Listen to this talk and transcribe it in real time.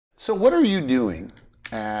So what are you doing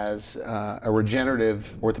as a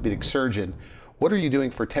regenerative orthopedic surgeon? What are you doing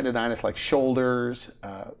for tendinitis like shoulders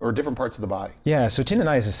or different parts of the body? Yeah, so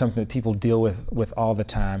tendinitis is something that people deal with all the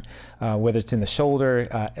time, whether it's in the shoulder,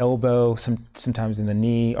 elbow, sometimes in the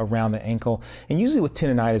knee, around the ankle. And usually with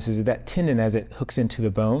tendinitis is that tendon, as it hooks into the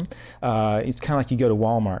bone, it's kind of like you go to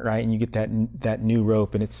Walmart, right? And you get that new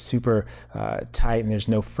rope and it's super tight and there's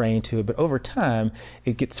no fraying to it. But over time,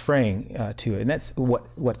 it gets fraying to it. And that's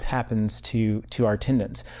what happens to our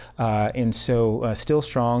tendons. And so still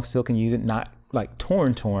strong, still can use it, not like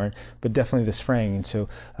torn, but definitely this fraying. And so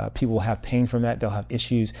people will have pain from that. They'll have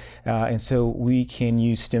issues. And so we can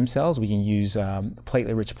use stem cells. We can use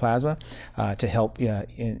platelet-rich plasma to help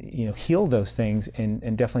heal those things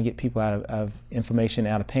and definitely get people out of inflammation,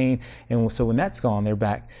 out of pain. And so when that's gone, they're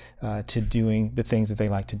back to doing the things that they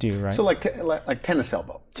like to do, right? So like tennis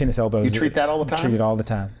elbow. Tennis elbows. You treat that all the time? Treat it all the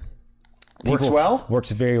time. Works well?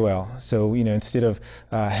 Works very well. So, instead of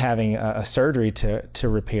having a surgery to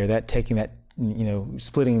repair that, taking that,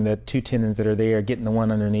 splitting the two tendons that are there, getting the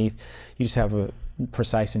one underneath, you just have a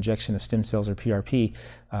precise injection of stem cells or PRP,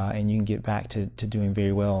 and you can get back to doing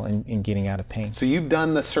very well and getting out of pain. So you've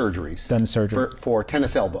done the surgeries. Done the surgery. For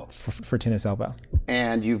tennis elbow. For tennis elbow.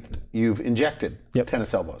 And you've injected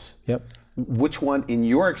tennis elbows. Yep. Which one, in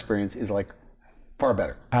your experience, is like far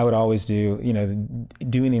better? I would always do,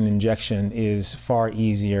 doing an injection is far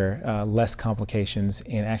easier, less complications,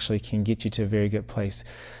 and actually can get you to a very good place.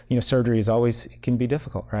 Surgery is always, can be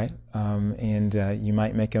difficult, right? And you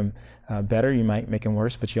might make them better, you might make them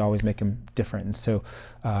worse, but you always make them different. And so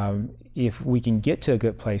if we can get to a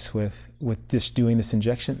good place with just doing this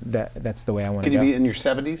injection, that's the way I want to go. Can you be in your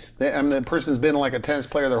 70s? The person's been like a tennis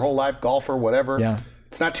player their whole life, golfer, whatever. Yeah.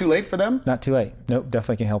 It's not too late for them? Not too late. Nope,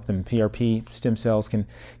 definitely can help them. PRP, stem cells can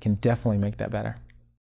definitely make that better.